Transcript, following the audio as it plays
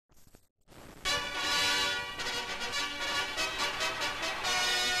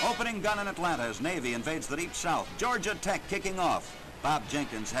Opening gun in Atlanta as Navy invades the deep south. Georgia Tech kicking off. Bob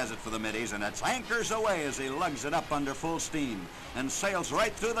Jenkins has it for the middies, and it's anchors away as he lugs it up under full steam and sails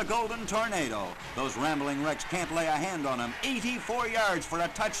right through the golden tornado. Those rambling wrecks can't lay a hand on him. 84 yards for a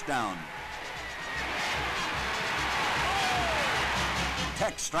touchdown.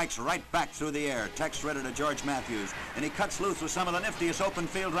 Tech strikes right back through the air. Tech's ready to George Matthews, and he cuts loose with some of the niftiest open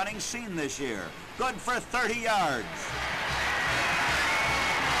field running seen this year. Good for 30 yards.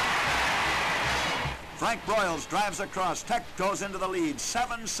 Frank Broyles drives across. Tech goes into the lead,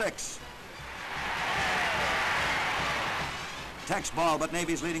 7-6. Tech's ball, but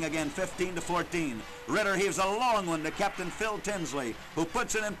Navy's leading again, 15-14. Ritter heaves a long one to Captain Phil Tinsley, who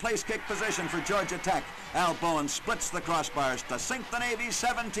puts it in place kick position for Georgia Tech. Al Bowen splits the crossbars to sink the Navy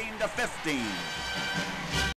 17-15.